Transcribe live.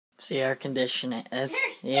It's the air conditioning.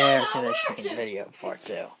 It's the air conditioning video part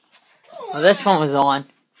 2. Well, this one was on,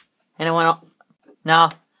 and it went up. No,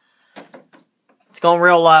 it's going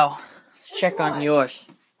real low. Let's check on yours.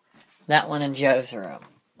 That one in Joe's room.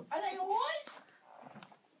 Are they on?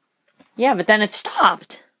 Yeah, but then it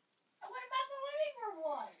stopped. What about the living room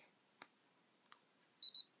one?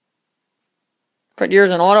 Put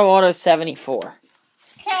yours in Auto 74.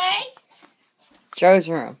 Okay. Joe's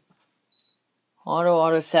room.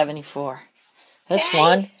 Auto 74. This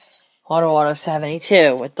one, Auto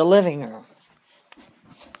 72 with the living room.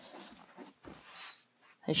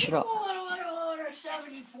 They should all. Auto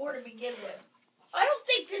 74 to begin with. I don't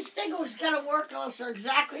think this thing was gonna work unless they're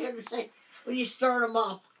exactly the same when you start them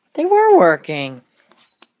up. They were working.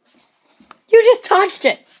 You just touched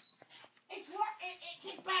it. It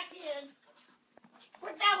kicked back in.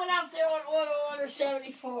 Put that one out there on Auto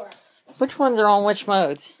 74. Which ones are on which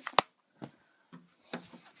modes?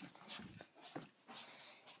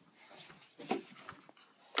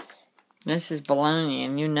 This is baloney,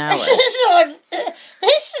 and you know it.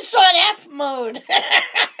 This is on F mode.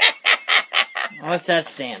 What's that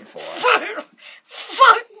stand for?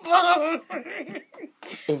 Fuck mode.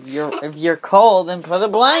 If you're cold, then put a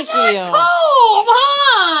blankie on. I'm cold. I'm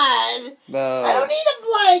hot. Bo. I don't need a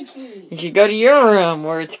blankie. You should go to your room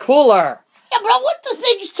where it's cooler. Yeah, but I want the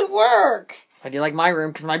things to work. Why do you like my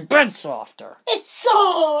room? Because my bed's softer. It's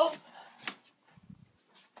soft.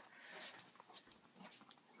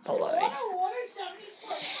 Baloney. Water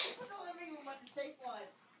 74. Put the living room on the safe line.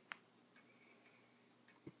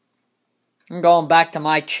 I'm going back to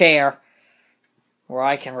my chair where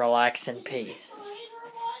I can relax in peace.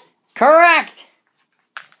 Correct!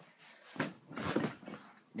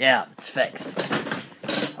 Yeah, it's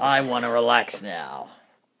fixed. I want to relax now.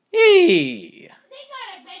 Eee! They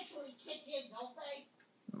gotta eventually kick in, don't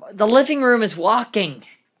they? The living room is walking.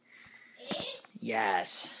 It is?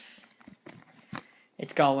 Yes.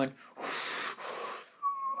 It's going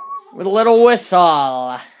with a little whistle.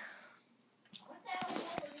 What the hell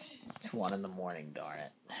are these? It's 1 in the morning, darn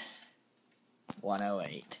it.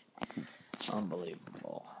 1:08.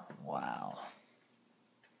 Unbelievable. Wow.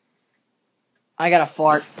 I got a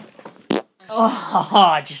fart.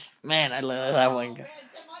 Oh, just, man, I let that one go. Man,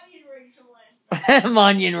 some onion rings from last night.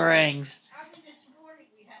 Onion rings. I mean, this morning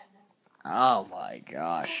we had them. Oh my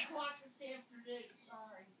gosh. 10 o'clock this afternoon,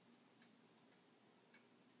 sorry.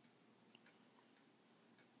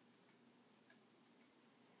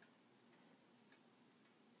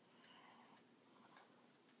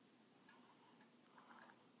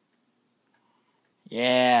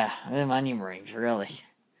 Yeah, them onion rings, really.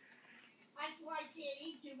 That's why I can't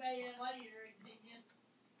eat too many of them onion rings.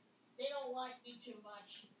 They don't like me too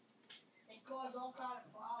much. They cause all kind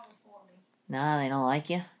of problems for me. No, they don't like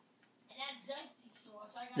you? And that zesty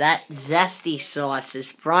sauce, I got That zesty sauce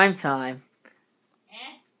is prime time.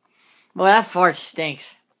 Eh? Well, that fart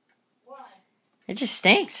stinks. What? It just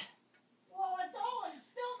stinks. Well, it don't. It's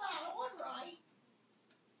still not on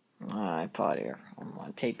right. My iPod here.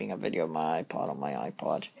 I'm taping a video of my iPod on my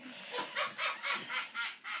iPod.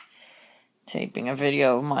 Taping a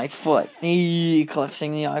video of my foot.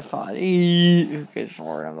 Eclipsing the iPod. Who goes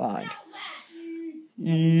forward and behind?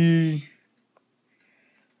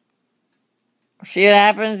 See what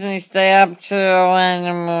happens when you stay up till 1 in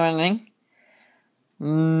the morning?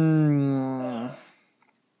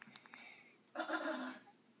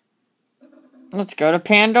 Let's go to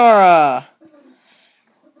Pandora.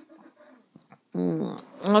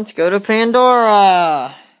 Let's go to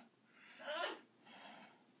Pandora.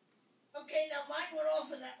 Okay, now mine went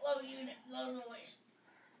off in that low unit, low noise.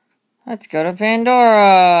 Let's go to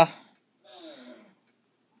Pandora.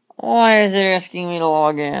 Why is it asking me to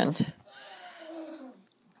log in?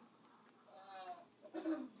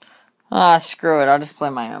 Ah, screw it. I'll just play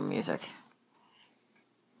my own music.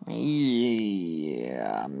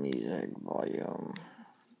 Yeah, music volume.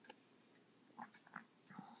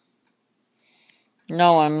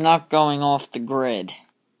 No, I'm not going off the grid.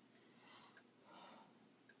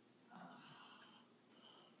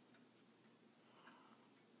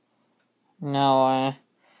 No, I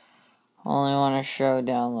only want to show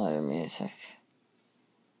download music.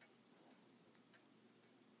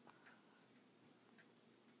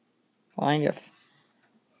 Kind of.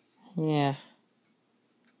 Yeah.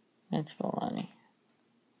 It's baloney.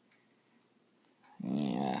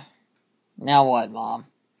 Yeah. Now what, Mom?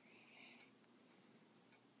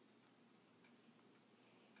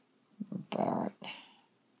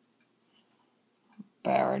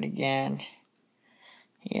 Barrett again.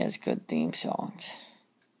 He has good theme songs.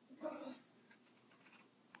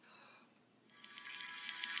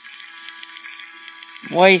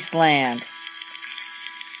 Wasteland.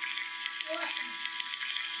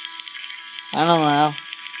 I don't know.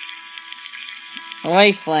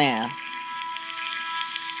 Wasteland.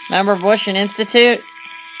 Remember Bush and Institute?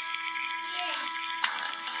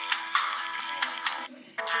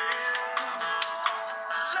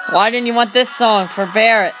 Why didn't you want this song for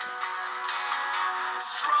Barrett?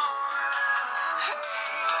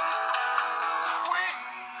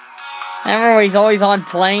 Remember where he's always on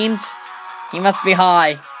planes? He must be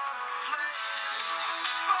high.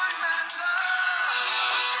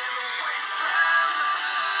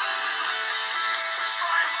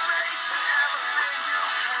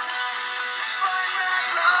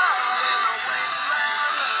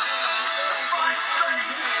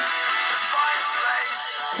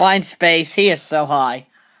 Find space. He is so high.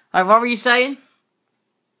 Alright, what were you saying?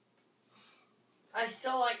 I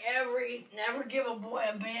still like never give a boy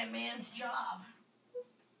a bad man's job.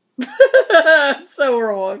 So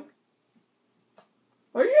wrong.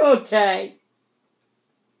 Are you okay?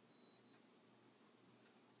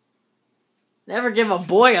 Never give a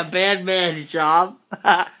boy a bad man's job.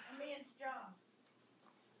 A man's job.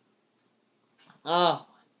 Oh,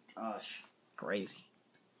 gosh. Crazy.